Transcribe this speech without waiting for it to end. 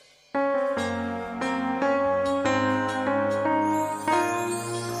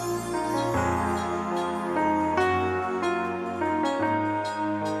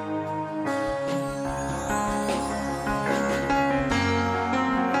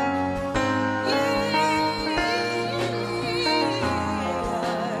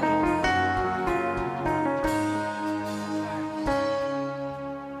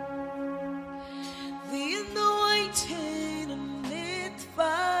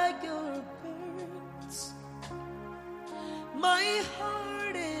My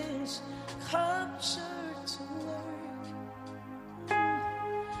heart is captured to work.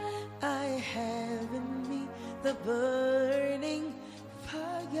 I have in me the burning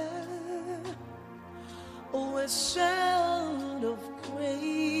fire. Oh, a sound of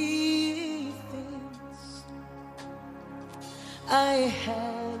great things. I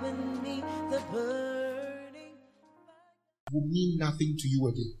have in me the burning fire. Will mean nothing to you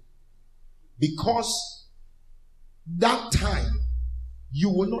again. Because that time, you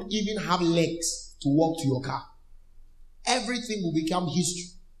will not even have legs to walk to your car. Everything will become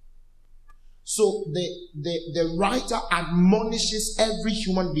history. So the writer admonishes every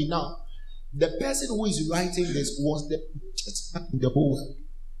human being now. The person who is writing this was the richest man in the whole world.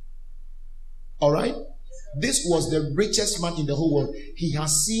 Alright? This was the richest man in the whole world. He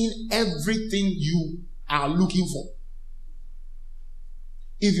has seen everything you are looking for.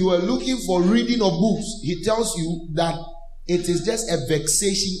 If you are looking for reading of books, he tells you that it is just a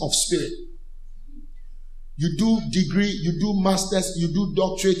vexation of spirit. You do degree, you do masters, you do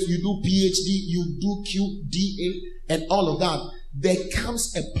doctorate, you do PhD, you do QDA, and all of that. There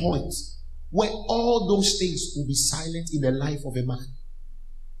comes a point where all those things will be silent in the life of a man.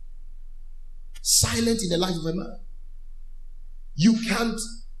 Silent in the life of a man. You can't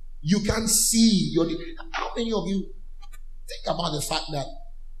see your. How many of you think about the fact that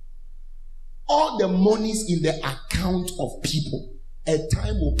all the monies in the account of people, a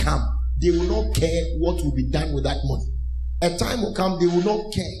time will come, they will not care what will be done with that money. A time will come, they will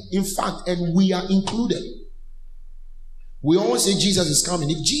not care. In fact, and we are included. We always say Jesus is coming.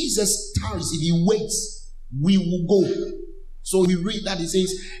 If Jesus tarries, if he waits, we will go. So we read that it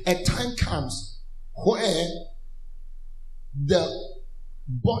says, a time comes where the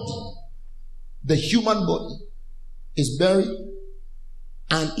body, the human body, is buried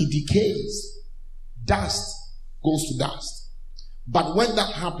and it decays. Dust goes to dust. But when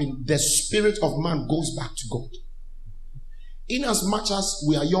that happens, the spirit of man goes back to God. In as much as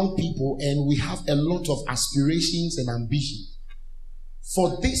we are young people and we have a lot of aspirations and ambitions,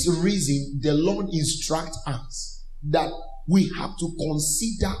 for this reason, the Lord instructs us that we have to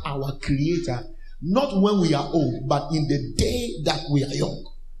consider our Creator not when we are old, but in the day that we are young.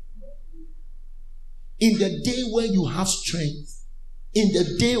 In the day where you have strength, in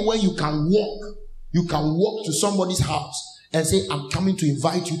the day where you can walk to somebody's house and say, I'm coming to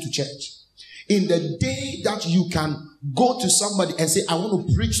invite you to church. In the day that you can go to somebody and say, I want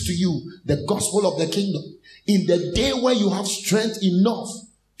to preach to you the gospel of the kingdom. In the day where you have strength enough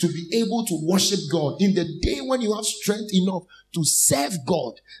to be able to worship God. In the day when you have strength enough to serve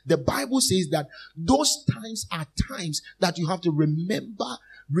God. The Bible says that those times are times that you have to remember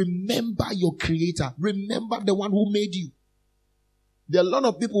your Creator. Remember the one who made you. There are a lot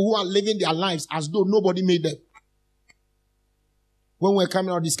of people who are living their lives as though nobody made them. When we're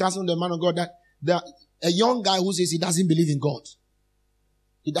coming out discussing with the man of God, that a young guy who says he doesn't believe in God.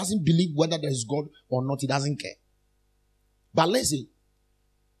 He doesn't believe whether there is God or not. He doesn't care. But listen,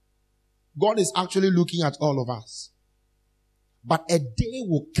 God is actually looking at all of us. But a day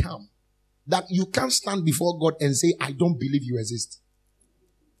will come that you can't stand before God and say, I don't believe you exist.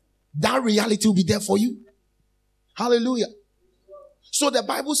 That reality will be there for you. Hallelujah. So the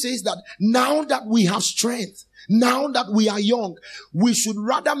Bible says that now that we have strength, now that we are young, we should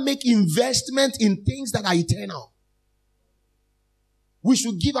rather make investment in things that are eternal. We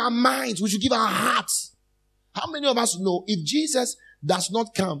should give our minds, we should give our hearts. How many of us know if Jesus does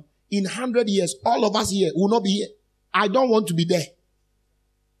not come in 100 years, all of us here will not be here? I don't want to be there.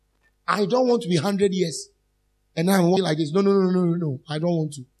 I don't want to be 100 years. And I'm walking like this. No. I don't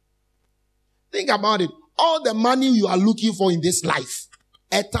want to. Think about it. All the money you are looking for in this life,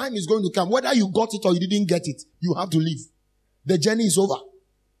 a time is going to come. Whether you got it or you didn't get it, you have to leave. The journey is over.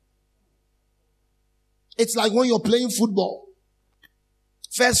 It's like when you're playing football.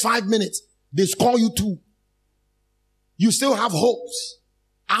 First 5 minutes, they score you 2. You still have hopes.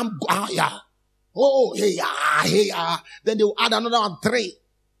 Then they will add another one, 3.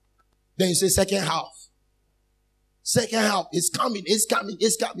 Then you say second half. Second half, it's coming.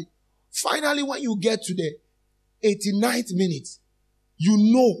 Finally, when you get to the 89th minute, you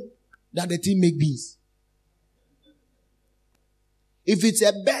know that the team make beans. If it's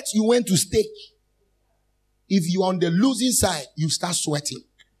a bet, you went to stake. If you're on the losing side, you start sweating.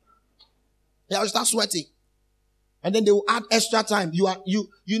 Yeah, you start sweating. And then they will add extra time. You'll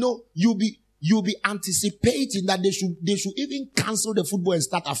be anticipating that they should even cancel the football and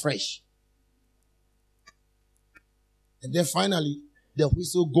start afresh. And then finally, the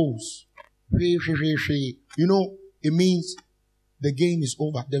whistle goes. You know, it means the game is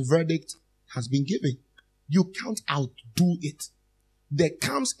over. The verdict has been given. You can't outdo it. There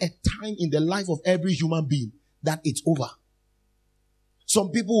comes a time in the life of every human being that it's over.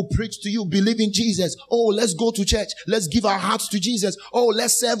 Some people will preach to you, believe in Jesus. Oh, let's go to church. Let's give our hearts to Jesus. Oh,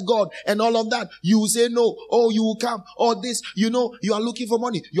 let's serve God and all of that. You will say no. Oh, you will come. Or this, you are looking for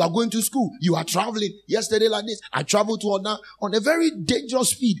money. You are going to school. You are traveling. Yesterday like this, I traveled to on a very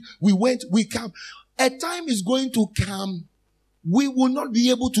dangerous speed. We went, we come. A time is going to come. We will not be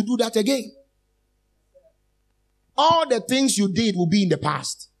able to do that again. All the things you did will be in the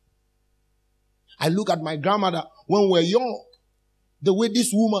past. I look at my grandmother when we were young. The way this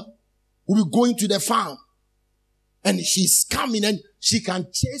woman will be going to the farm and she's coming and she can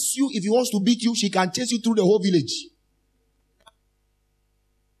chase you. If he wants to beat you, she can chase you through the whole village.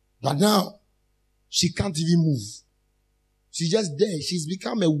 But now, she can't even move. She's just there. She's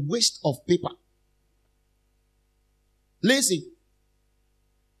become a waste of paper. Listen,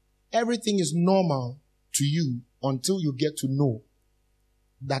 everything is normal to you until you get to know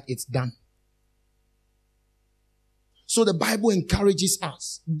that it's done. So the Bible encourages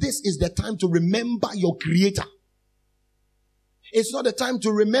us. This is the time to remember your Creator. It's not the time to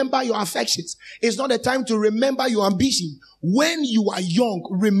remember your affections. It's not the time to remember your ambition. When you are young,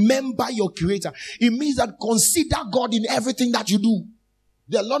 remember your Creator. It means that consider God in everything that you do.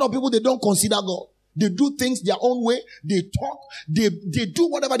 There are a lot of people, they don't consider God. They do things their own way. They talk. They do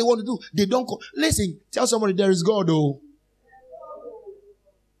whatever they want to do. They don't. Listen, tell somebody there is God, oh.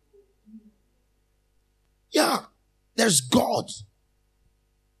 Yeah. There's God.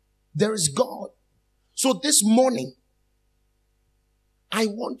 There is God. So this morning, I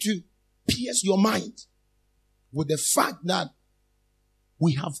want to pierce your mind with the fact that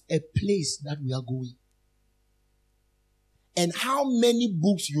we have a place that we are going. And how many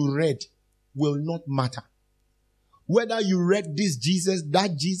books you read will not matter. Whether you read this Jesus,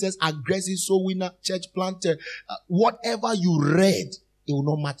 that Jesus, aggressive soul winner, church planter, whatever you read, it will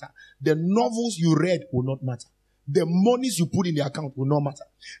not matter. The novels you read will not matter. The monies you put in the account will not matter.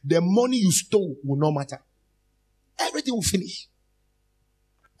 The money you stole will not matter. Everything will finish.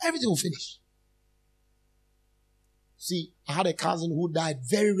 Everything will finish. See, I had a cousin who died,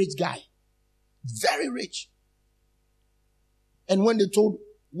 very rich guy. Very rich. And when they told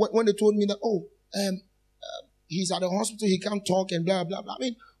me that, he's at the hospital, he can't talk and blah, blah, blah. I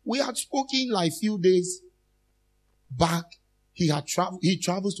mean, we had spoken like a few days back. He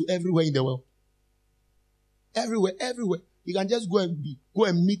travels to everywhere in the world. Everywhere. You can just go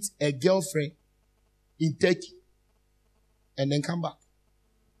and meet a girlfriend in Turkey and then come back.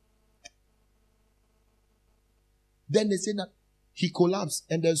 Then they say that he collapsed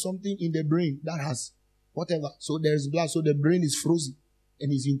and there's something in the brain that has whatever. So there's blood, so the brain is frozen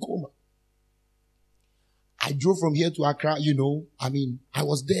and he's in coma. I drove from here to Accra, I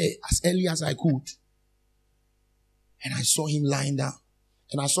was there as early as I could. And I saw him lying down.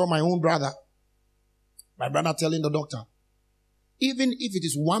 And I saw my own brother. My brother telling the doctor, even if it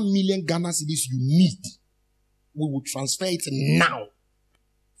is 1 million Ghana cedis you need, we will transfer it now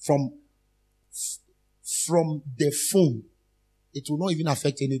from the phone. It will not even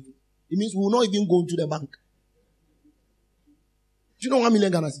affect anything. It means we will not even go to the bank. Do you know 1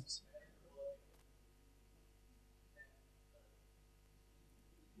 million Ghana cedis?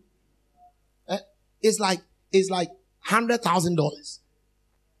 It's like $100,000.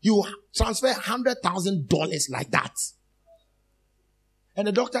 You transfer $100,000 like that. And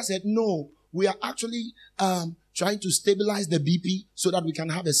the doctor said, no, we are actually trying to stabilize the BP so that we can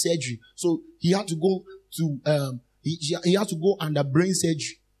have a surgery. So he had to go to, he had to go under brain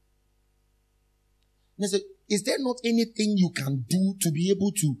surgery. And I said, is there not anything you can do to be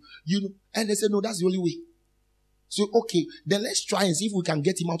able to, And they said, no, that's the only way. So, okay, then let's try and see if we can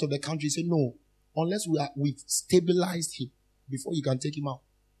get him out of the country. He said, no, unless we've stabilized him before you can take him out.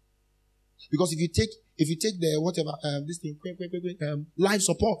 Because if you take the whatever this thing life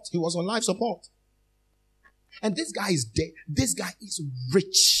support, he was on life support, and this guy is dead. This guy is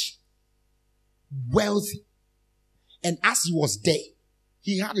rich, wealthy, and as he was dead,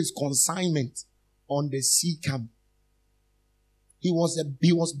 he had his consignment on the sea camp. He was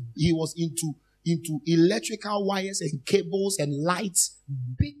into electrical wires and cables and lights,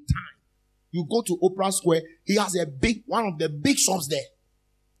 big time. You go to Opera Square, he has one of the big shops there.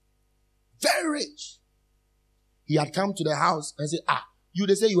 Very rich. He had come to the house and said,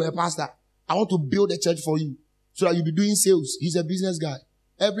 they say you are a pastor. I want to build a church for you so that you'll be doing sales. He's a business guy.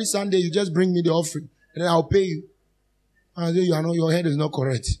 Every Sunday, you just bring me the offering and then I'll pay you. And I say, your head is not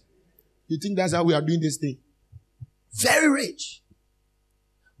correct. You think that's how we are doing this thing? Very rich.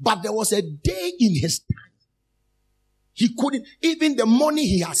 But there was a day in his time. He couldn't, even the money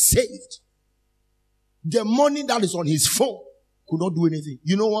he had saved, The money that is on his phone could not do anything.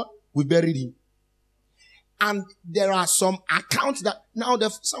 You know what? We buried him. And there are some accounts that now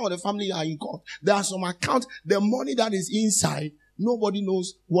some of the family are in court. There are some accounts, the money that is inside, nobody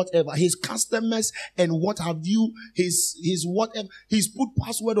knows whatever. His customers and what have you, his whatever. He's put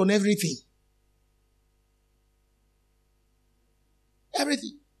password on everything.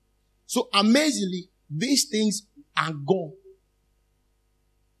 Everything. So amazingly, these things are gone.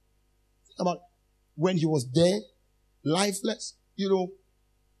 Think about when he was there, lifeless,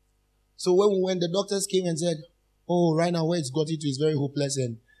 So when the doctors came and said, oh, right now where it's got into is very hopeless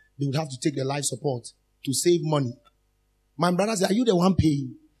and they would have to take the life support to save money. My brother said, are you the one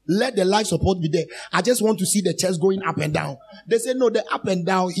paying? Let the life support be there. I just want to see the chest going up and down. They said, no, the up and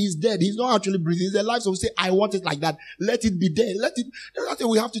down, he's dead. He's not actually breathing. The life support say, I want it like that. Let it be there. That's what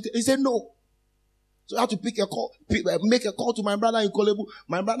we have to take. He said, no. So I have to make a call to my brother in Kolebu.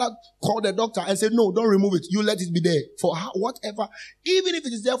 My brother called the doctor and said, no, don't remove it. You let it be there for whatever. Even if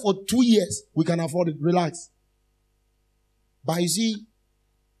it is there for 2 years, we can afford it. Relax. But you see,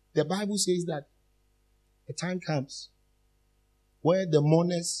 the Bible says that a time comes where the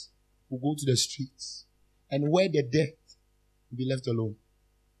mourners will go to the streets and where the dead will be left alone.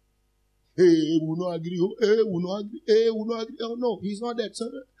 Hey, we will not agree. Hey, we will not agree. Hey, we will not agree. Oh, no, he's not dead.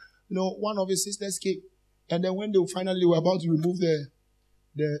 So, one of his sisters came. And then when they finally were about to remove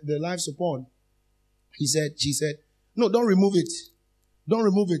the life support, she said, no, don't remove it. Don't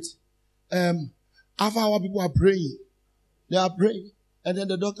remove it. Half our people are praying. They are praying. And then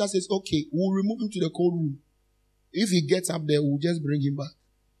the doctor says, okay, we'll remove him to the cold room. If he gets up there, we'll just bring him back.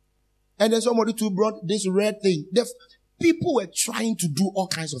 And then somebody too brought this red thing. People were trying to do all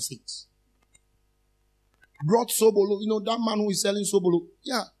kinds of things. Brought Sobolo, that man who is selling Sobolo.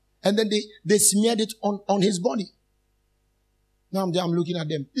 Yeah. And then they smeared it on his body. Now I'm looking at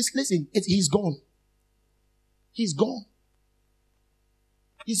them. Listen, he's gone. He's gone.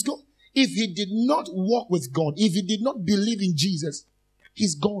 He's gone. If he did not walk with God, if he did not believe in Jesus,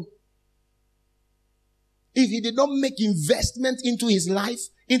 he's gone. If he did not make investment into his life,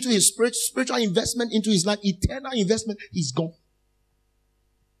 into his spiritual investment into his life, eternal investment, he's gone.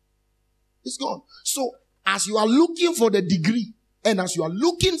 He's gone. So, as you are looking for the degree, and as you are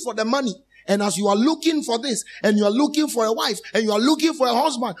looking for the money, and as you are looking for this, and you are looking for a wife, and you are looking for a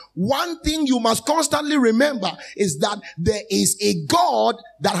husband, one thing you must constantly remember is that there is a God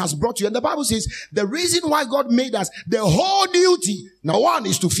that has brought you. And the Bible says, the reason why God made us, the whole duty, now one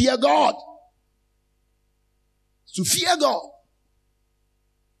is to fear God. To fear God.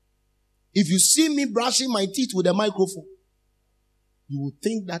 If you see me brushing my teeth with a microphone, you will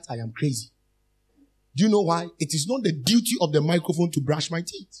think that I am crazy. Do you know why? It is not the duty of the microphone to brush my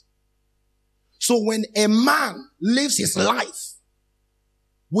teeth. So when a man lives his life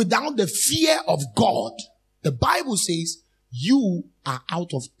without the fear of God, the Bible says you are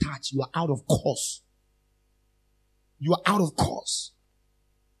out of touch. You are out of course. You are out of course.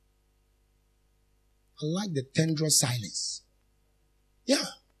 I like the tender silence. Yeah.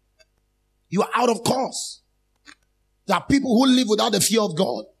 You are out of course. There are people who live without the fear of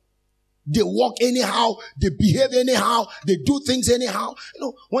God. They walk anyhow. They behave anyhow. They do things anyhow.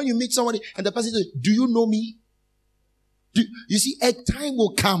 When you meet somebody and the person says, do you know me? You see, a time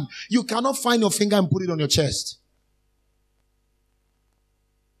will come. You cannot find your finger and put it on your chest.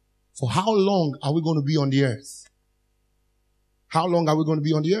 For how long are we going to be on the earth? How long are we going to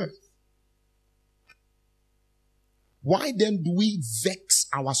be on the earth? Why then do we vex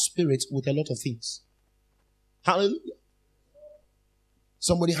our spirit with a lot of things? Hallelujah.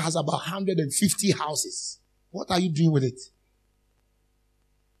 Somebody has about 150 houses. What are you doing with it?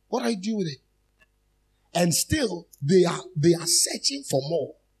 What are you doing with it? And still, they are searching for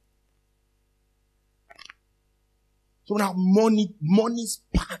more. So now money's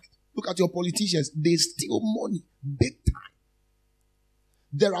packed. Look at your politicians. They steal money big time.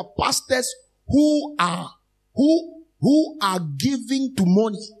 There are pastors who are giving to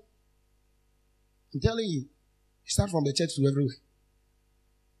money. I'm telling you, start from the church to everywhere.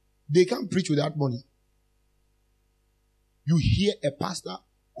 They can't preach without money. You hear a pastor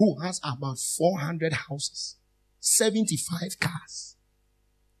who has about 400 houses, 75 cars.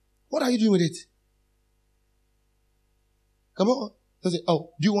 What are you doing with it? Come on. They say,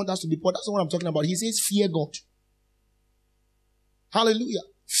 oh, do you want us to be poor? That's not what I'm talking about. He says, fear God. Hallelujah.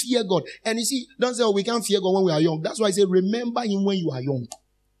 Fear God. And you see, don't say, oh, we can't fear God when we are young. That's why I say, remember him when you are young.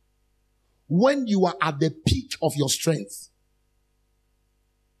 When you are at the peak of your strength.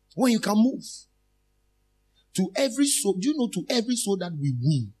 When you can move. To every soul, do you know, to every soul that we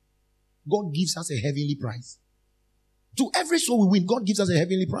win, God gives us a heavenly prize. To every soul we win, God gives us a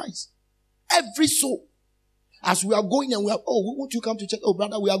heavenly prize. Every soul. As we are going and won't you come to church? Oh,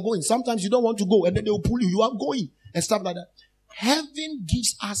 brother, we are going. Sometimes you don't want to go and then they will pull you. You are going and stuff like that. Heaven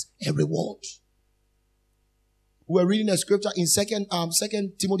gives us a reward. We're reading a scripture in second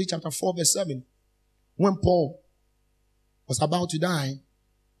Timothy chapter 4 verse 7. When Paul was about to die,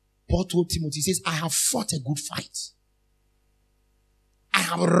 Paul told Timothy, he says, I have fought a good fight. I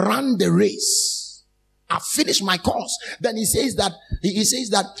have run the race. I've finished my course. Then he says that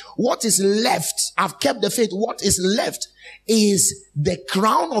what is left, I've kept the faith. What is left is the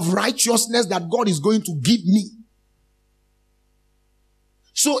crown of righteousness that God is going to give me.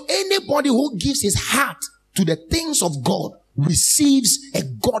 So anybody who gives his heart to the things of God receives a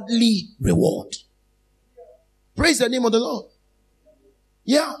godly reward. Praise the name of the Lord.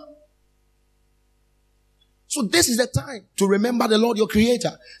 Yeah. So this is the time to remember the Lord your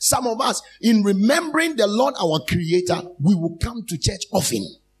Creator. Some of us, in remembering the Lord our Creator, we will come to church often.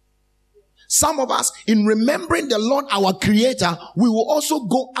 Some of us, in remembering the Lord our Creator, we will also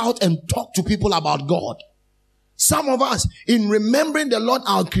go out and talk to people about God. Some of us, in remembering the Lord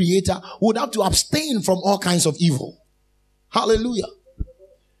our Creator, would have to abstain from all kinds of evil. Hallelujah.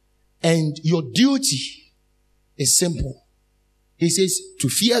 And your duty is simple. He says to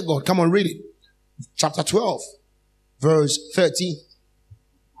fear God. Come on, read it. Chapter 12, verse 13.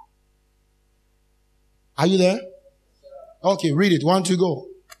 Are you there? Okay, read it. 1, 2, go.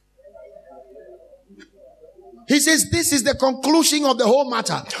 He says, this is the conclusion of the whole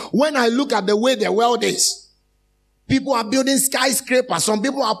matter. When I look at the way the world is, people are building skyscrapers. Some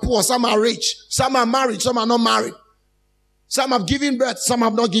people are poor, some are rich, some are married, some are not married. Some have given birth, some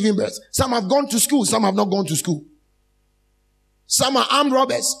have not given birth. Some have gone to school, some have not gone to school. Some are armed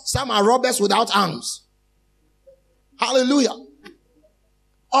robbers, some are robbers without arms. Hallelujah.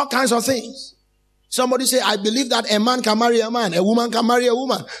 All kinds of things. Somebody say, I believe that a man can marry a man, a woman can marry a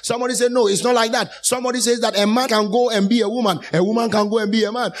woman. Somebody say, no, it's not like that. Somebody says that a man can go and be a woman can go and be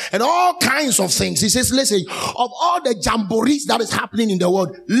a man. And all kinds of things. He says, listen, of all the jamborees that is happening in the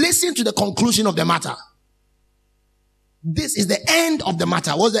world, listen to the conclusion of the matter. This is the end of the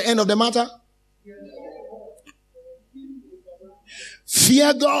matter. What's the end of the matter?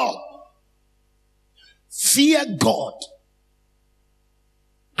 Fear God. Fear God.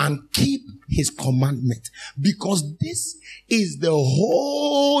 And keep his commandment. Because this is the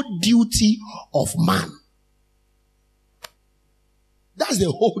whole duty of man. That's the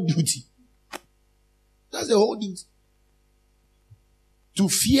whole duty. That's the whole duty. To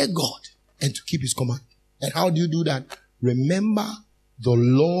fear God and to keep his command. And how do you do that? Remember the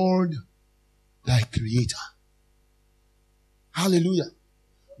Lord thy Creator. Hallelujah.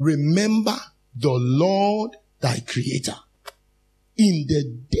 Remember the Lord thy Creator. In the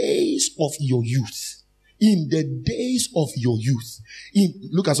days of your youth. In the days of your youth.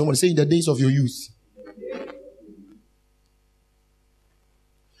 Look at someone, say in the days of your youth.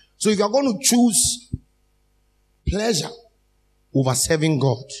 So if you're going to choose pleasure over serving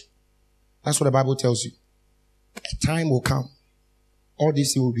God, that's what the Bible tells you. A time will come. All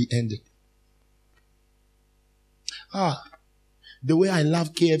this will be ended. The way I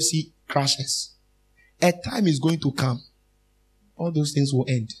love KFC crashes. A time is going to come. All those things will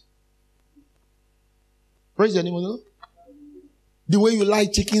end. Praise the name of the Lord. The way you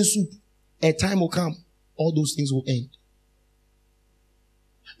like chicken soup. A time will come. All those things will end.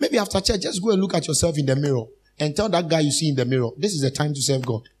 Maybe after church, just go and look at yourself in the mirror and tell that guy you see in the mirror, this is the time to serve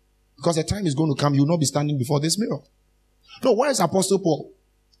God. Because a time is going to come, you will not be standing before this mirror. No, where is Apostle Paul?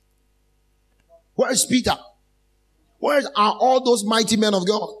 Where is Peter? Where are all those mighty men of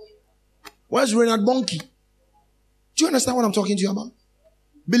God? Where's Reinhard Bonnke? Do you understand what I'm talking to you about?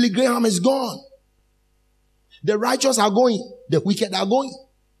 Billy Graham is gone. The righteous are going. The wicked are going.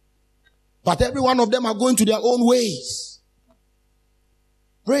 But every one of them are going to their own ways.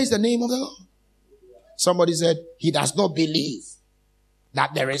 Praise the name of the Lord. Somebody said, he does not believe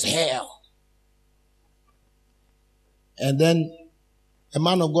that there is hell. And then a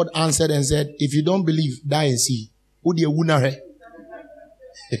man of God answered and said, if you don't believe, die and see.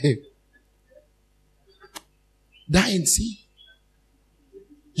 Die and see.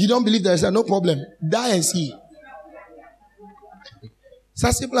 You don't believe there is hell, no problem. Die and see. It's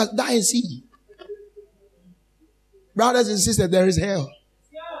as simple as die and see. Brothers and sisters, there is hell.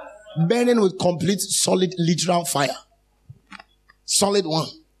 Burning with complete, solid, literal fire. Solid one.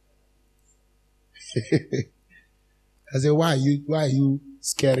 I say, why are you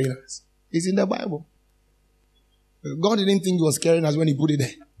scaring us? It's in the Bible. God didn't think he was scaring us when he put it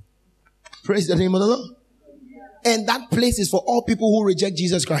there. Praise the name of the Lord. And that place is for all people who reject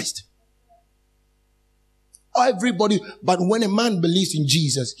Jesus Christ. Everybody. But when a man believes in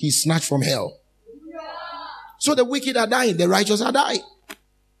Jesus, he's snatched from hell. So the wicked are dying, the righteous are dying.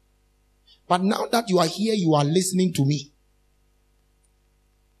 But now that you are here, you are listening to me.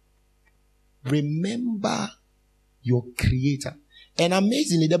 Remember your Creator. And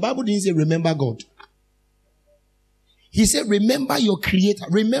amazingly, the Bible didn't say remember God. He said remember your Creator.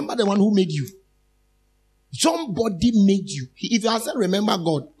 Remember the one who made you. Somebody made you. If you had said remember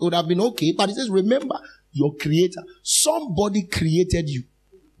God, it would have been okay. But he says remember your Creator. Somebody created you.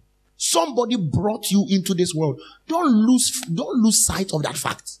 Somebody brought you into this world. Don't lose sight of that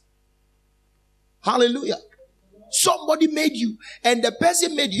fact. Hallelujah. Somebody made you. And the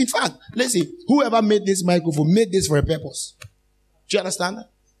person made you. In fact, let's see, whoever made this microphone made this for a purpose. Do you understand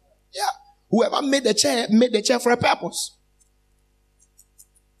that? Yeah. Whoever made the chair for a purpose.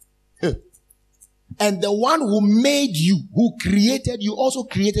 And the one who made you, who created you, also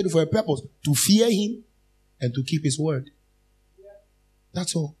created you for a purpose. To fear him and to keep his word.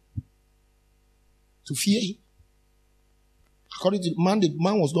 That's all. To fear him. According to man, the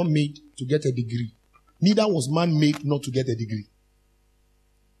man was not made to get a degree. Neither was man made not to get a degree.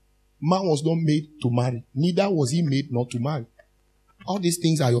 Man was not made to marry. Neither was he made not to marry. All these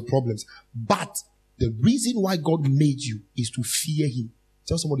things are your problems. But the reason why God made you is to fear him.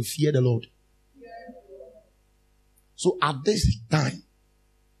 Tell somebody, fear the Lord. So at this time,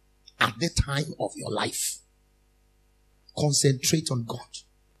 at the time of your life, concentrate on God.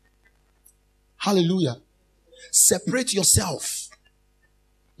 Hallelujah. Separate yourself.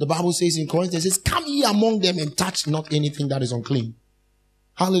 The Bible says in Corinthians, it says, come ye among them and touch not anything that is unclean.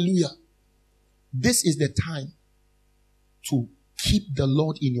 Hallelujah. This is the time to keep the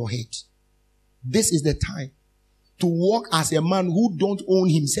Lord in your head. This is the time to walk as a man who don't own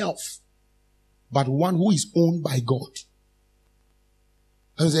himself, but one who is owned by God.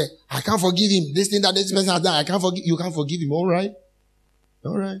 And say, I can't forgive him. This thing that this person has done, I can't forgive. You can't forgive him. All right.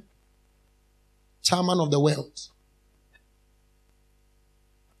 All right. Chairman of the world.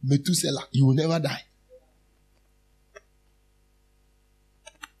 Methuselah, you will never die.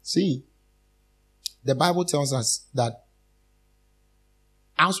 See, the Bible tells us that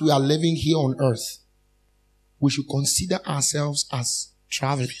as we are living here on earth, we should consider ourselves as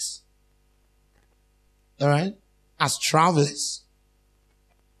travelers. All right? As travelers.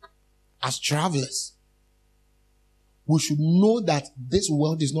 As travelers. We should know that this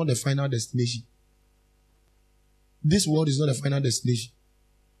world is not the final destination. This world is not the final destination.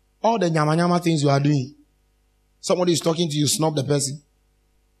 All the nyama things you are doing. Somebody is talking to you, snub the person.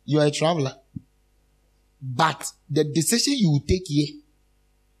 You are a traveler. But the decision you will take here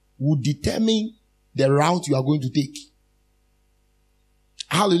will determine the route you are going to take.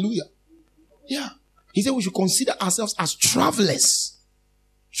 Hallelujah. Yeah. He said we should consider ourselves as travelers.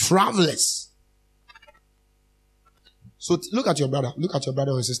 Travelers. So look at your brother. Look at your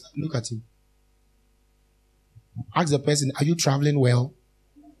brother or sister. Look at him. Ask the person, are you traveling well?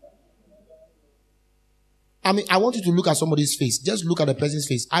 I mean, I want you to look at somebody's face. Just look at the person's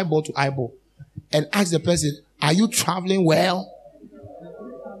face, eyeball to eyeball. And ask the person, are you traveling well?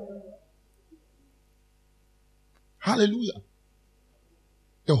 Hallelujah.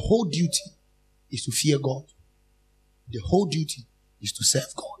 The whole duty is to fear God. The whole duty is to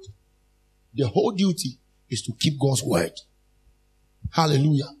serve God. The whole duty is to keep God's word.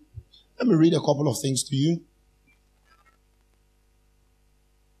 Hallelujah. Let me read a couple of things to you.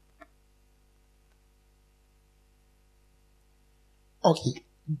 Okay,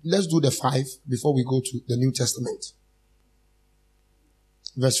 let's do the 5 before we go to the New Testament.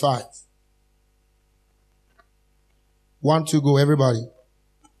 Verse 5. 1, 2, go, everybody.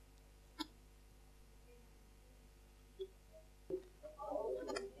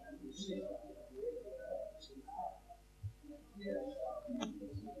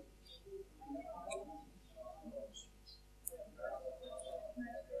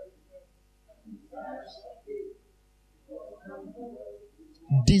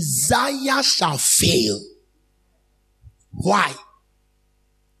 Desire shall fail. Why?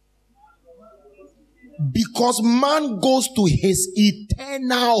 Because man goes to his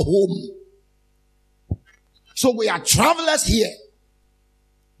eternal home. So we are travelers here.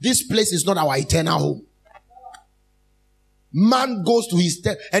 This place is not our eternal home. Man goes to his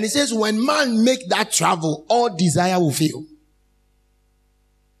and it says when man make that travel, all desire will fail.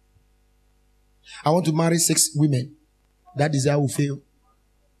 I want to marry 6 women. That desire will fail.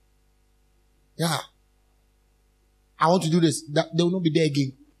 Yeah. I want to do this. That they will not be there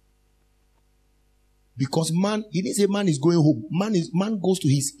again. Because man, he didn't say man is going home. Man goes to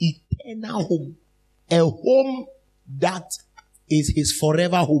his eternal home. A home that is his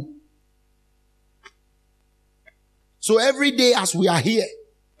forever home. So every day as we are here,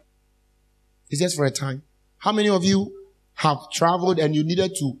 it's just for a time. How many of you have traveled and you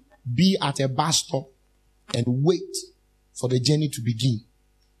needed to be at a bus stop and wait for the journey to begin?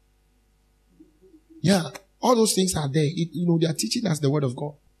 Yeah, all those things are there. They are teaching us the word of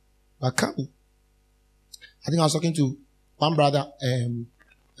God. But coming. I think I was talking to one brother,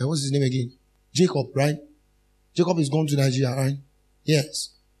 what's his name again? Jacob, right? Jacob is going to Nigeria, right? Yes.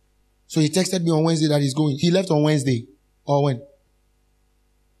 So he texted me on Wednesday that he's going. He left on Wednesday. Or when?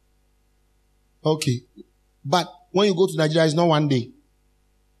 Okay. But when you go to Nigeria, it's not one day.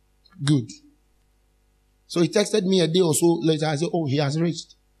 Good. So he texted me a day or so later. I said, oh, he has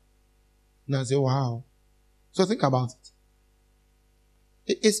reached. And I said, wow. So think about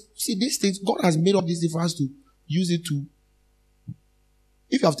it. See, these things, God has made up these things for us to use it to.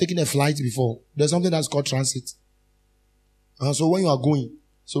 If you have taken a flight before, there's something that's called transit. So when you are going,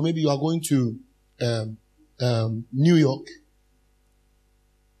 so maybe you are going to New York,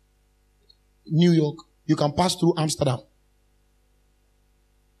 you can pass through Amsterdam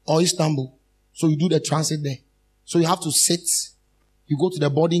or Istanbul. So you do the transit there. So you have to sit. You go to the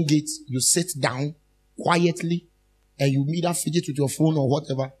boarding gate. You sit down quietly, and you either fidget with your phone or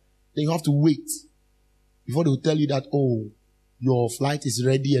whatever. Then you have to wait before they will tell you that, oh, your flight is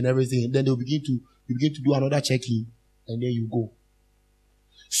ready and everything. And then you begin to do another check-in, and then you go.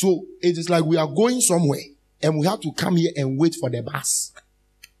 So it is like we are going somewhere, and we have to come here and wait for the bus.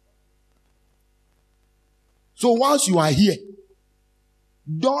 So once you are here,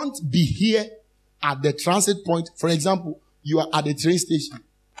 don't be here at the transit point. For example, you are at the train station.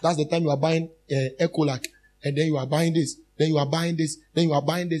 That's the time you are buying Ecolac. And then you are buying this. Then you are buying this. Then you are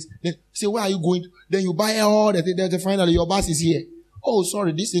buying this. Then say, where are you going to? Then you buy all the things. Then finally your bus is here. Oh,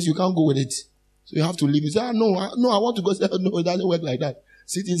 sorry, this is, you can't go with it. So you have to leave. You say, no, I want to go. Say, no, it doesn't work like that.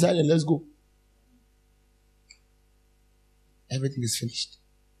 Sit inside and let's go. Everything is finished.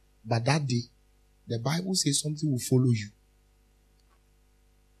 But that day, the Bible says something will follow you.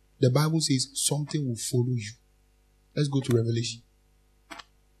 The Bible says something will follow you. Let's go to Revelation.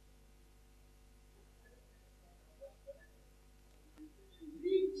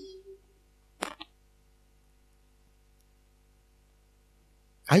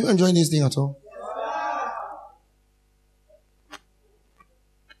 Are you enjoying this thing at all?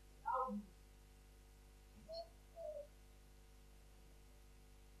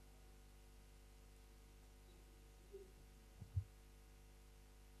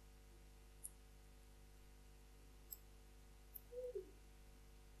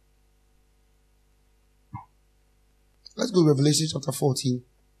 Let's go to Revelation chapter 14.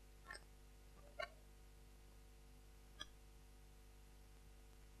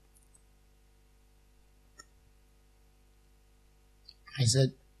 I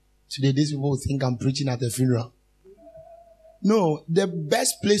said, today these people will think I'm preaching at a funeral. No, the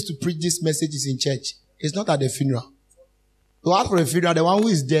best place to preach this message is in church. It's not at the funeral. To ask for a funeral, the one who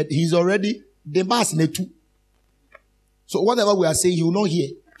is dead, he's already the mass in two. So whatever we are saying, you will not hear.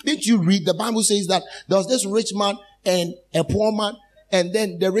 Didn't you read? The Bible says that there was this rich man and a poor man, and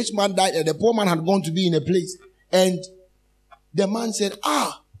then the rich man died and the poor man had gone to be in a place. And the man said,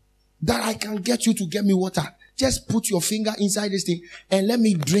 that I can get you to get me water. Just put your finger inside this thing and let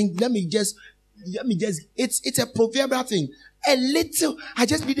me drink. Let me just, it's a proverbial thing. I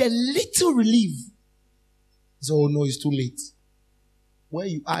just need a little relief. So, no, it's too late. Where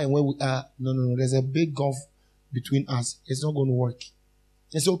you are and where we are, no, there's a big gulf between us. It's not going to work.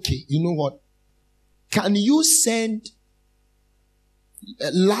 It's okay. You know what? Can you send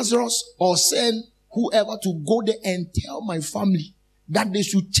Lazarus or send whoever to go there and tell my family that they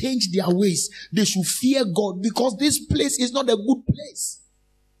should change their ways? They should fear God because this place is not a good place.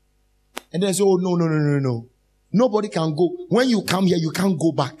 And they say, oh, no. Nobody can go. When you come here, you can't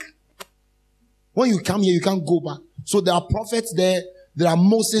go back. When you come here, you can't go back. So there are prophets there. There are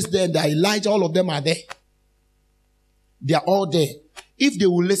Moses there. There are Elijah. All of them are there. They are all there. If they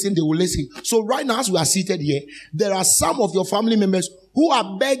will listen, they will listen. So right now, as we are seated here, there are some of your family members who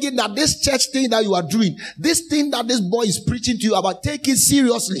are begging that this church thing that you are doing, this thing that this boy is preaching to you about, take it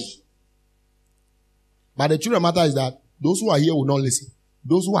seriously. But the truth of the matter is that those who are here will not listen.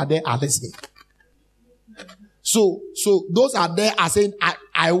 Those who are there are listening. So those are there are saying,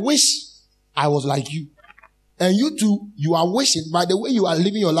 I wish I was like you. And you too, you are wishing, by the way you are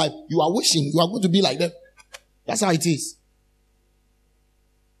living your life, you are wishing you are going to be like them. That's how it is.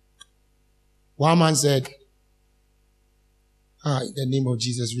 One man said, in the name of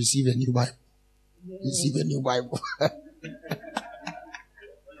Jesus, receive a new Bible. Receive a new Bible.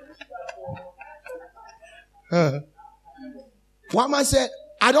 One man said,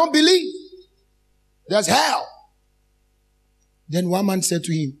 I don't believe. There's hell. Then one man said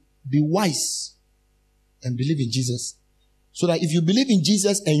to him, be wise and believe in Jesus. So that if you believe in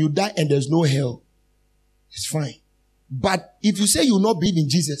Jesus and you die and there's no hell, it's fine. But if you say you will not believe in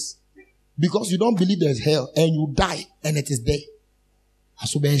Jesus because you don't believe there's hell and you die and it is there,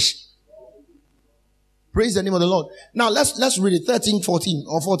 praise the name of the Lord. Now let's read it. 13, 14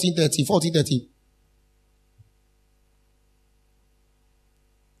 or 14, 13, 14, 13.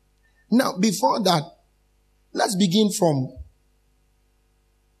 Now before that, let's begin from,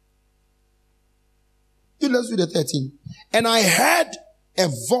 let's read the 13. And I heard a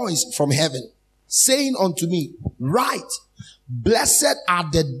voice from heaven saying unto me, write, blessed are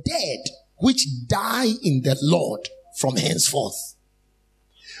the dead which die in the Lord from henceforth.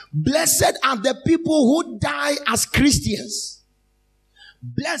 Blessed are the people who die as Christians.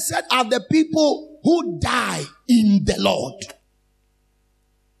 Blessed are the people who die in the Lord.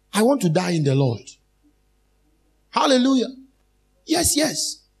 I want to die in the Lord. Hallelujah. Yes,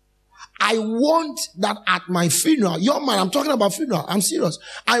 yes. I want that at my funeral. Young man, I'm talking about funeral. I'm serious.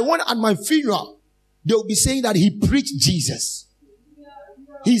 I want at my funeral, they'll be saying that he preached Jesus.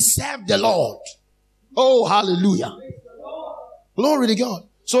 He served the Lord. Oh, hallelujah. Glory to God.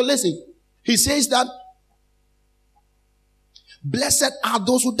 So listen, he says that blessed are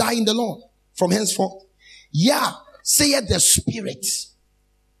those who die in the Lord from henceforth. Yeah, saith the Spirit.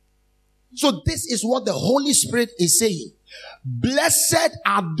 So this is what the Holy Spirit is saying. Blessed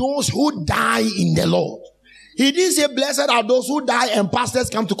are those who die in the Lord. He didn't say blessed are those who die and pastors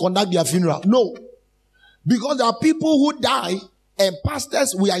come to conduct their funeral. No. Because there are people who die and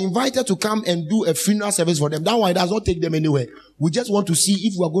pastors, we are invited to come and do a funeral service for them. That one does not take them anywhere. We just want to see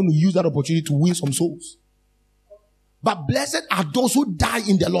if we are going to use that opportunity to win some souls. But blessed are those who die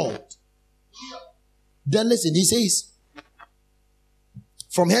in the Lord. Then listen, he says,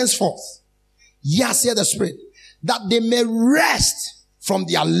 from henceforth, yes, saith the Spirit, that they may rest from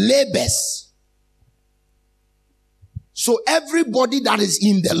their labors. So everybody that is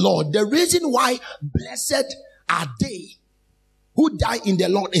in the Lord, the reason why blessed are they who die in the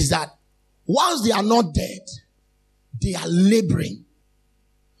Lord is that once they are not dead, they are laboring.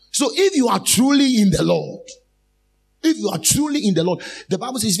 So if you are truly in the Lord, the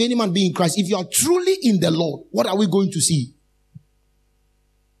Bible says, if any man be in Christ, if you are truly in the Lord, what are we going to see?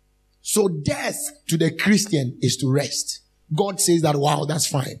 So death to the Christian is to rest. God says that, wow, that's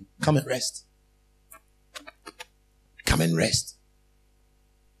fine. Come and rest. Come and rest.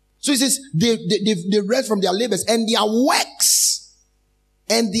 So he says, they rest from their labors and their works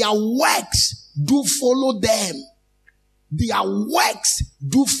do follow them. Their works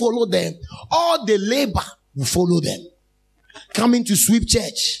do follow them. All the labor will follow them. Coming to sweep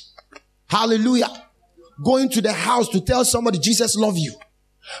church. Hallelujah. Going to the house to tell somebody Jesus loves you.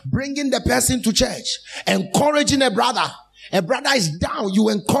 Bringing the person to church. Encouraging a brother. A brother is down. You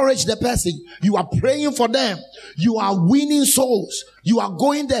encourage the person. You are praying for them. You are winning souls. You are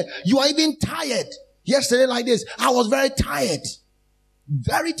going there. You are even tired. Yesterday like this, I was very tired.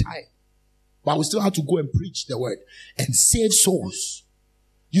 Very tired. But we still have to go and preach the word and save souls.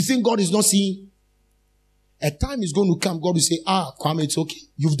 You think God is not seeing? A time is going to come. God will say, Kwame, it's okay.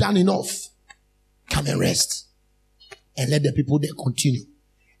 You've done enough. Come and rest. And let the people there continue.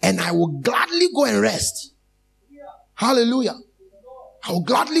 And I will gladly go and rest. Hallelujah. I will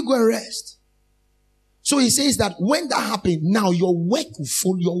gladly go and rest. So he says that when that happens, now your works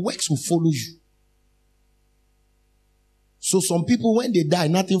will follow you. So some people, when they die,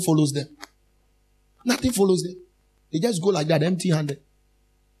 nothing follows them. Nothing follows them. They just go like that, empty-handed.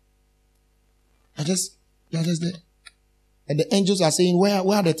 They're just there. And the angels are saying, where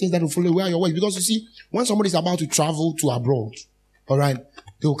are the things that will follow? Where are your works? Because you see, when somebody is about to travel to abroad, all right,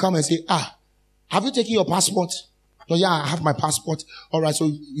 they will come and say, have you taken your passport? So yeah, I have my passport. All right, so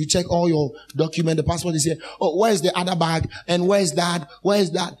you check all your documents. The passport is here. Oh, where's the other bag? And where's that?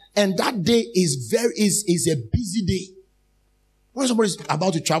 Where's that? And that day is a busy day. When somebody is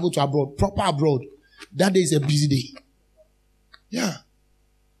about to travel to abroad, proper abroad, that day is a busy day. Yeah.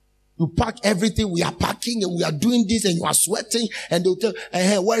 You pack everything. We are packing and we are doing this and you are sweating and they'll tell,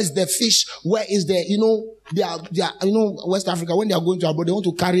 hey, where is the fish? Where is the, they are, West Africa, when they are going to abroad, they want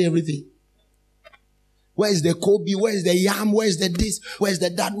to carry everything. Where is the Kobe? Where is the yam? Where is the this? Where is the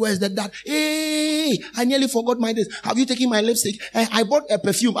that? Where is the that? Hey, I nearly forgot my this. Have you taken my lipstick? I bought a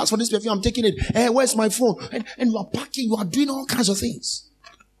perfume. As for this perfume, I'm taking it. Where's my phone? And you are packing. You are doing all kinds of things.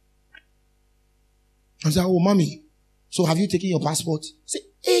 I say, oh, mommy. So have you taken your passport? Say,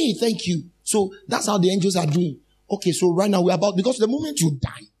 hey, thank you. So that's how the angels are doing. Okay, so right now we're about, because the moment you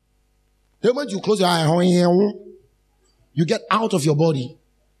die, the moment you close your eye, you get out of your body.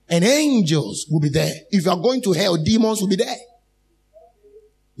 And angels will be there. If you are going to hell, demons will be there.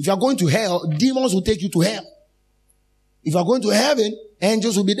 If you are going to hell, demons will take you to hell. If you are going to heaven,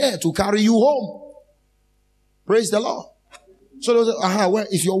 angels will be there to carry you home. Praise the Lord. So they say, well,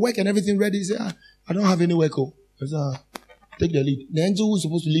 is your work and everything ready? You say, I don't have any work. Take the lead. The angel who is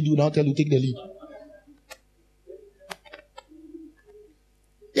supposed to lead you now tell you, take the lead.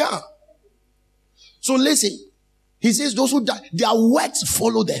 Yeah. So listen. He says those who die, their works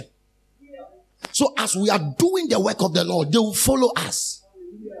follow them. So as we are doing the work of the Lord, they will follow us.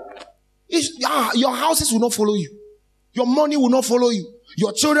 Your houses will not follow you. Your money will not follow you.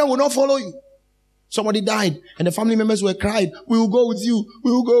 Your children will not follow you. Somebody died and the family members were crying, we will go with you.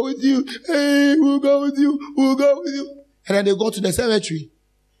 We will go with you. Hey, we will go with you. We will go with you. And then they go to the cemetery.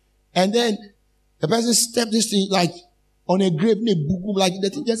 And then the person stepped this thing like on a grave, like the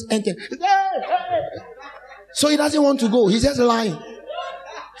thing just entered. So he doesn't want to go. He's just lying.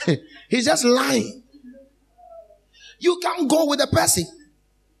 He's just lying. You can't go with the person.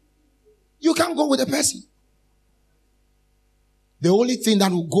 You can't go with the person. The only thing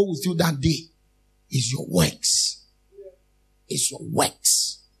that will go with you that day is your works. It's your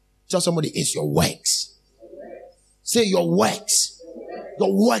works. Tell somebody, it's your works. Say your works.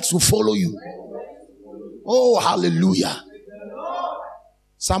 Your works will follow you. Oh, hallelujah.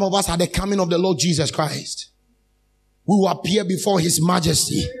 Some of us at the coming of the Lord Jesus Christ, we will appear before His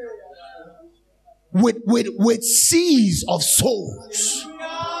Majesty with seas of souls.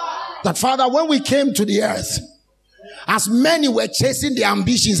 That Father, when we came to the earth, as many were chasing their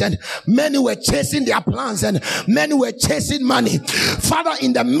ambitions and many were chasing their plans and many were chasing money, Father,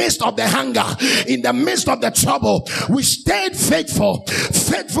 in the midst of the hunger, in the midst of the trouble, we stayed faithful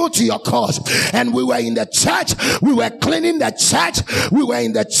to your cause. And we were in the church, we were cleaning the church, we were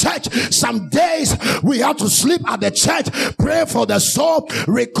in the church. Some days we had to sleep at the church, pray for the soul,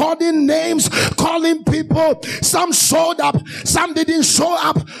 recording names, calling people. Some showed up, some didn't show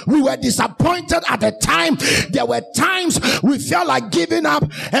up. We were disappointed at the time. There were times we felt like giving up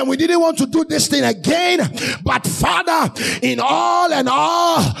and we didn't want to do this thing again. But Father, in all and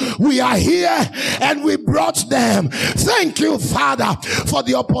all, we are here and we brought them. Thank you, Father, for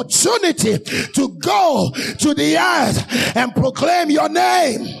the opportunity to go to the earth and proclaim your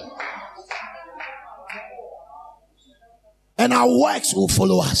name. And our works will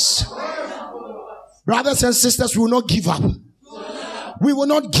follow us. Brothers and sisters, we will not give up. We will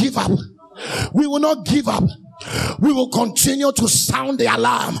not give up. We will not give up. We will continue to sound the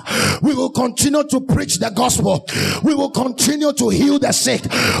alarm. We will continue to preach the gospel. We will continue to heal the sick.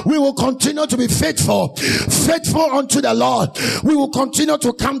 We will continue to be faithful unto the Lord. We will continue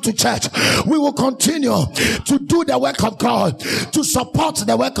to come to church. We will continue to do the work of God, to support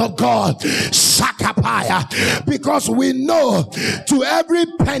the work of God. Shakapaya. Because we know to every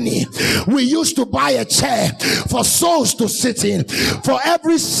penny we used to buy a chair for souls to sit in, for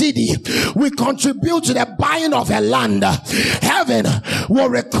every city we contribute to the buying of a land, heaven will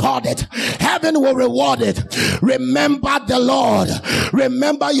record it. Heaven will reward it. Remember the Lord.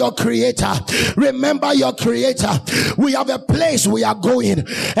 Remember your Creator. Remember your Creator. We have a place we are going,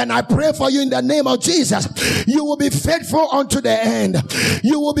 and I pray for you in the name of Jesus. You will be faithful unto the end.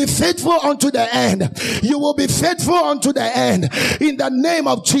 You will be faithful unto the end. You will be faithful unto the end. In the name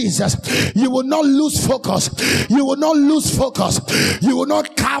of Jesus, you will not lose focus. You will not lose focus. You will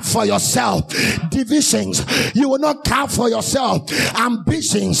not carve for yourself divisions. You will not carve for yourself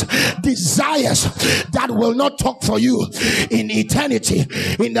ambitions, desires that will not talk for you in eternity.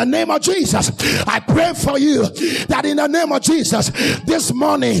 In the name of Jesus, I pray for you that in the name of Jesus, this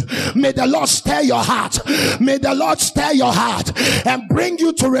morning, may the Lord stir your heart. May the Lord stir your heart and bring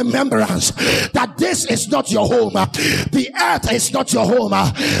you to remembrance that this is not your home. The earth is not your home.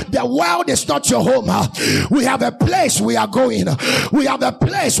 The world is not your home. We have a place we are going. We have a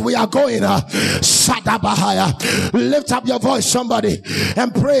place we are going. Lift up your voice, somebody,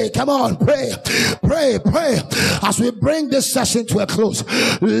 and pray. Come on, pray. As we bring this session to a close,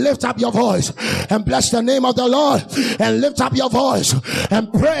 lift up your voice and bless the name of the Lord, and lift up your voice and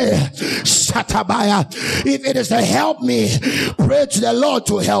pray. If it is to help me, pray to the Lord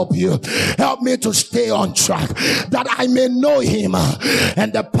to help you. Help me to stay on track, that I may know Him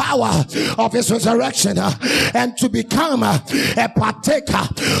and the power of His resurrection, and to become a partaker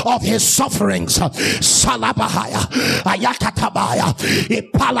of His sufferings. Salabahaya, Ayakatabaya,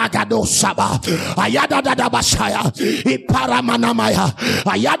 Ipalagado Saba, Ayada Dabashaya, Iparamanamaya,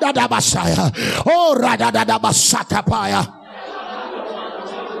 Ayada Dabashaya, Oh Radadabasatapaya.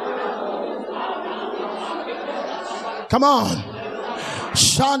 Come on.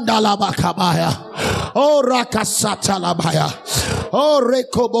 Shandalabakabaya. Oh Rakasatalabaya. Oh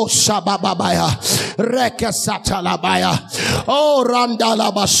Rekobo Shabababaya. Rekasatalabaya. Oh,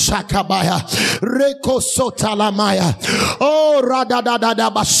 Randala Basakabaya. Reko Sotalamaya. Oh, Radadada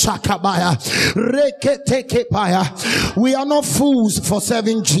Basakabaya. Reketekepaya. We are not fools for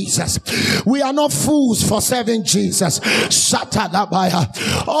serving Jesus. We are not fools for serving Jesus. Satadabaya.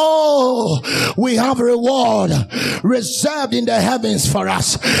 Oh, we have reward reserved in the heavens for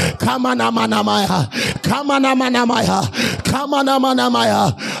us. Kamanamanamaya. Kamanamanamaya.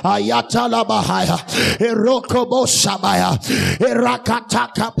 Kamanamanamaya. Ayatalabahaya. Erokoboshabaya.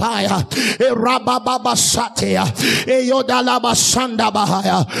 Erakatakapaya. Erabababasatea.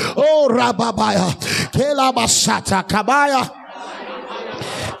 Eyodalabasandabahaya. Oh, Rababaya. Kelabasata kabaya.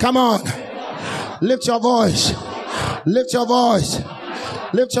 Come on. Lift your voice. Lift your voice.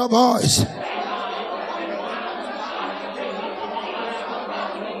 Lift your voice.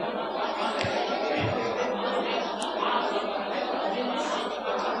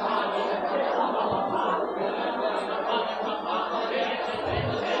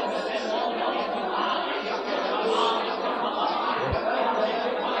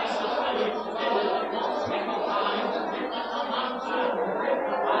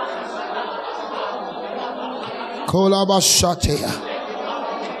 Kola bashatea.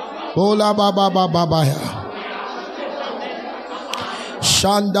 Kola baba babaya.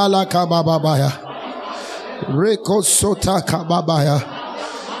 Shandala kababaya. Reko sota kababaya.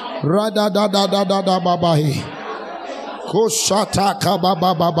 Rada da da da da da babahi. Koshata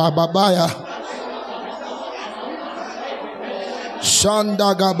kababababaya.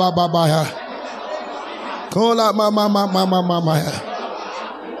 Shandaga bababaya. Kola mama mama mama.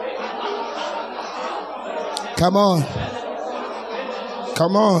 Come on.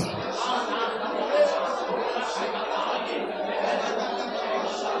 Come on.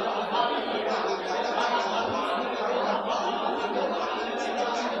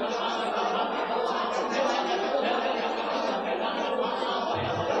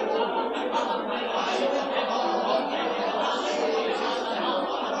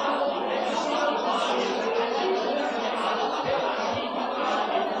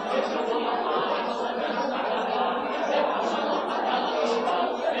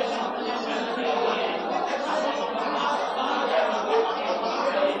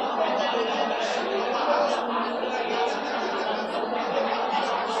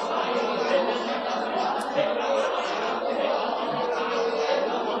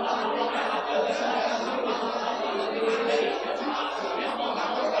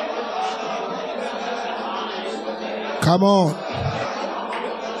 Come on.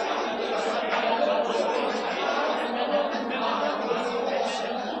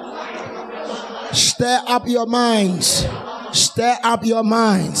 Stir up your minds. Stir up your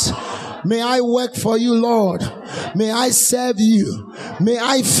minds. May I work for you, Lord. May I serve you. May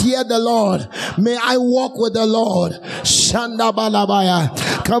I fear the Lord. May I walk with the Lord. Shanda balabaya.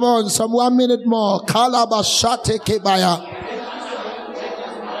 Come on, some 1 minute more. Kalabashate kebaya.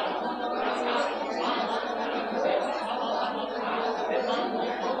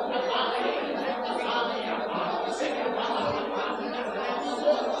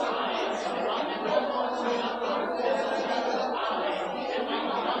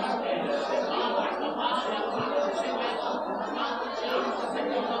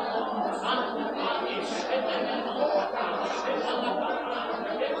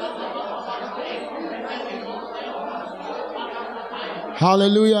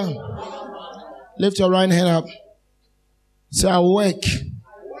 Hallelujah. Lift your right hand up. Say, our work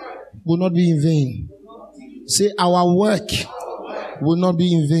will not be in vain. Say, our work will not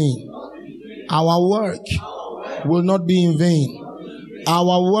be in vain. Our work will not be in vain.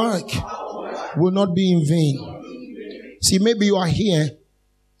 Our work will not be in vain. See, maybe you are here.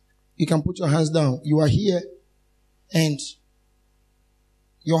 You can put your hands down. You are here and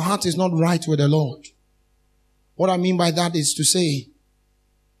your heart is not right with the Lord. What I mean by that is to say,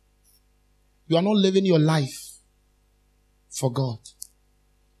 you are not living your life for God.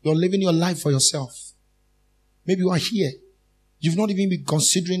 You're living your life for yourself. Maybe you are here. You've not even been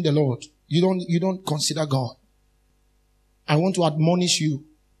considering the Lord. You don't consider God. I want to admonish you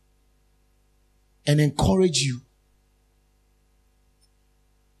and encourage you.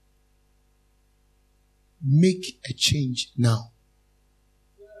 Make a change now.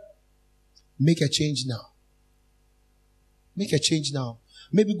 Make a change now. Make a change now.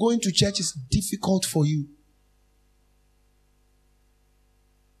 Maybe going to church is difficult for you.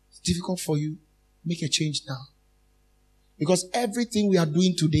 It's difficult for you. Make a change now. Because everything we are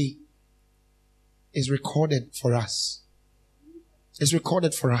doing today is recorded for us. It's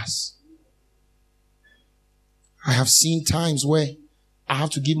recorded for us. I have seen times where I have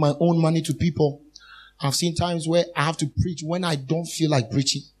to give my own money to people. I've seen times where I have to preach when I don't feel like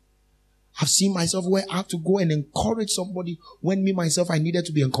preaching. I've seen myself where I have to go and encourage somebody when me, myself, I needed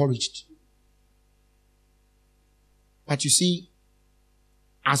to be encouraged. But you see,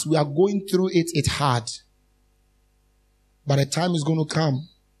 as we are going through it, it's hard. But the time is going to come,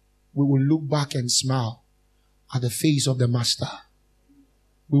 we will look back and smile at the face of the Master.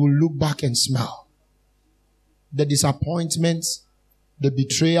 We will look back and smile. The disappointments, the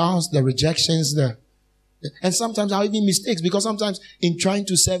betrayals, the rejections, and sometimes our even mistakes, because sometimes in trying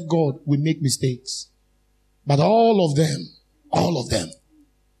to serve God, we make mistakes. But all of them.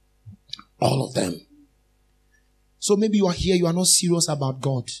 So maybe you are here, you are not serious about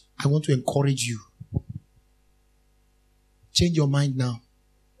God. I want to encourage you. Change your mind now.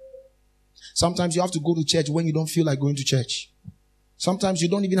 Sometimes you have to go to church when you don't feel like going to church. Sometimes you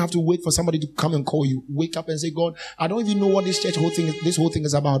don't even have to wait for somebody to come and call you. Wake up and say, God, I don't even know what this whole thing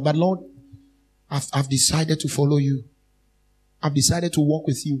is about. But Lord, I've decided to follow you. I've decided to walk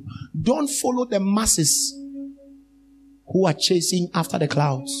with you. Don't follow the masses who are chasing after the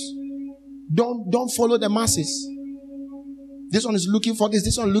clouds. Don't follow the masses. This one is looking for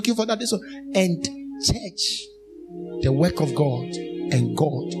this one looking for that, this one. And church, the work of God and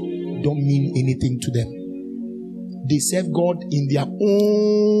God don't mean anything to them. They serve God in their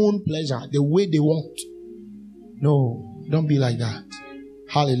own pleasure, the way they want. No, don't be like that.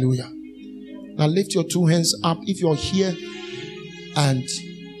 Hallelujah. Now lift your two hands up if you're here and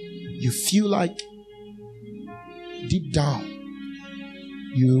you feel like deep down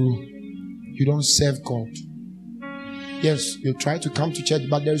you don't serve God. Yes, you try to come to church,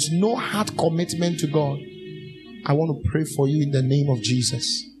 but there is no heart commitment to God. I want to pray for you in the name of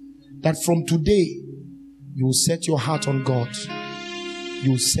Jesus, that from today you will set your heart on God.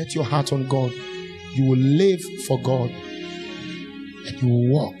 You will set your heart on God. You will live for God, and you will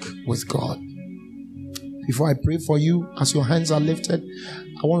walk with God. Before I pray for you, as your hands are lifted,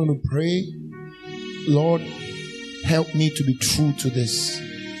 I want you to pray, Lord, help me to be true to this.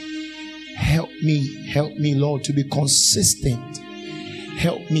 Help me, Lord, to be consistent.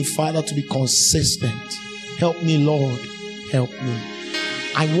 Help me, Father, to be consistent. Help me, Lord, help me.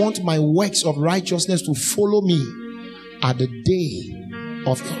 I want my works of righteousness to follow me at the day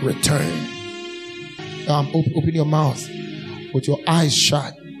of your return. Open your mouth with your eyes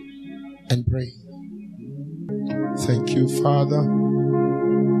shut and pray. Thank you, Father.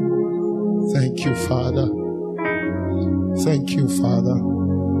 Thank you, Father. Thank you, Father.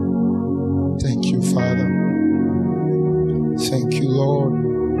 Thank you, Father. Thank you, Lord.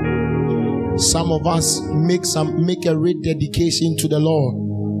 Some of us make a rededication to the Lord.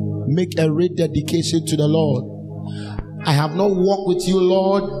 Make a rededication to the Lord. I have not walked with you,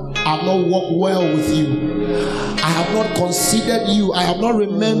 Lord. I have not walked well with you. I have not considered you. I have not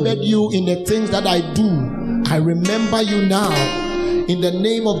remembered you in the things that I do. I remember you now. In the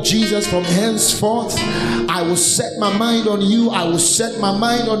name of Jesus, from henceforth, I will set my mind on you. I will set my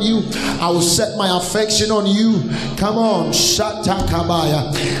mind on you. I will set my affection on you. Come on.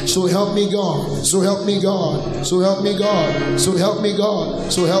 Shatakabaya. So help me God. So help me God. So help me God. So help me God.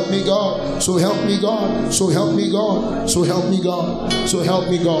 So help me God. So help me God. So help me God. So help me God. So help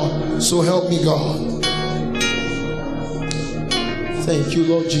me God. So help me God. Thank you,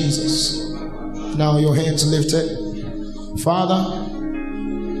 Lord Jesus. Now your hands lifted. Father,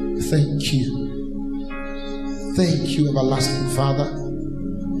 thank you. Thank you, everlasting Father.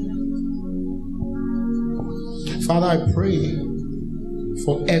 Father, I pray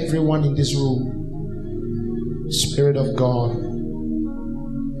for everyone in this room. Spirit of God,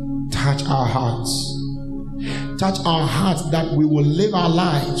 touch our hearts. Touch our hearts that we will live our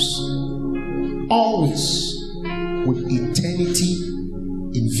lives always with eternity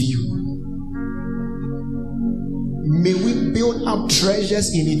in view. May we build up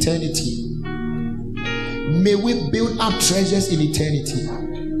treasures in eternity. May we build up treasures in eternity.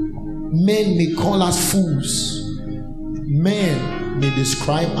 Men may call us fools. Men may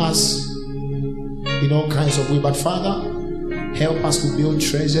describe us in all kinds of ways. But Father, help us to build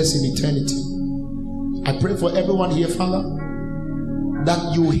treasures in eternity. I pray for everyone here, Father,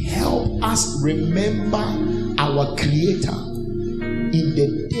 that you help us remember our Creator in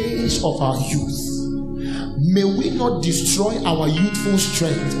the days of our youth. May we not destroy our youthful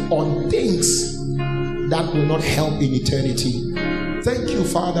strength on things that will not help in eternity. Thank you,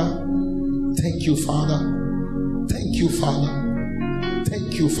 Father. Thank you, Father. Thank you, Father.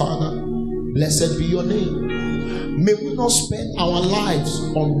 Thank you, Father. Blessed be your name. May we not spend our lives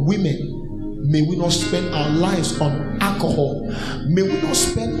on women. May we not spend our lives on alcohol. May we not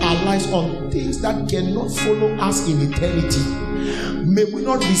spend our lives on things that cannot follow us in eternity. May we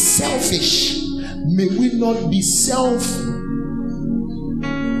not be selfish. May we not be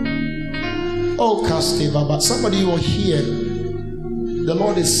Casteva, but somebody will hear. The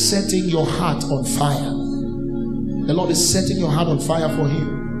Lord is setting your heart on fire. The Lord is setting your heart on fire for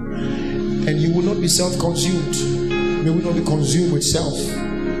Him. And you will not be self-consumed. May we not be consumed with self.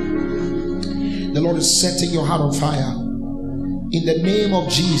 The Lord is setting your heart on fire. In the name of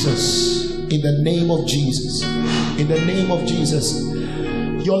Jesus. In the name of Jesus. In the name of Jesus.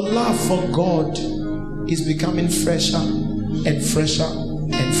 Your love for God is becoming fresher and fresher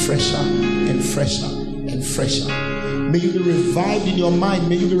and fresher and fresher and fresher. May you be revived in your mind.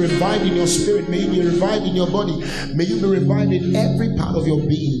 May you be revived in your spirit. May you be revived in your body. May you be revived in every part of your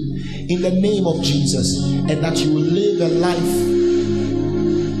being. In the name of Jesus. And that you will live a life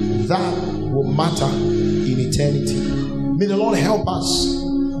that will matter in eternity. May the Lord help us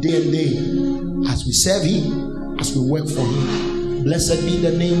day and day as we serve Him, as we work for Him. Blessed be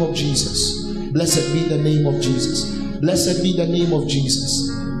the name of Jesus. Blessed be the name of Jesus. Blessed be the name of Jesus.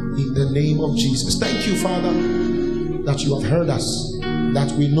 In the name of Jesus. Thank you, Father, that you have heard us,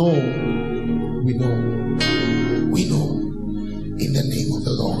 that we know. In the name of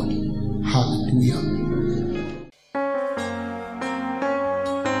the Lord. Hallelujah.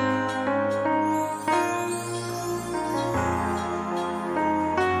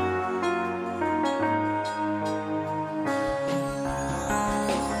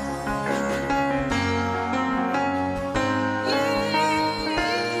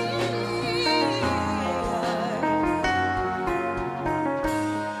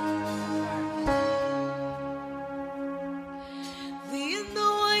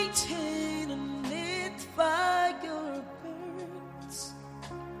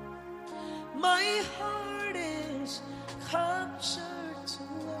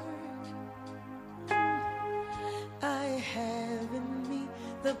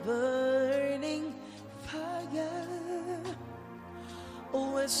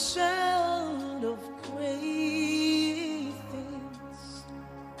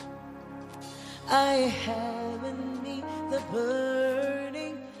 I have in me the burden.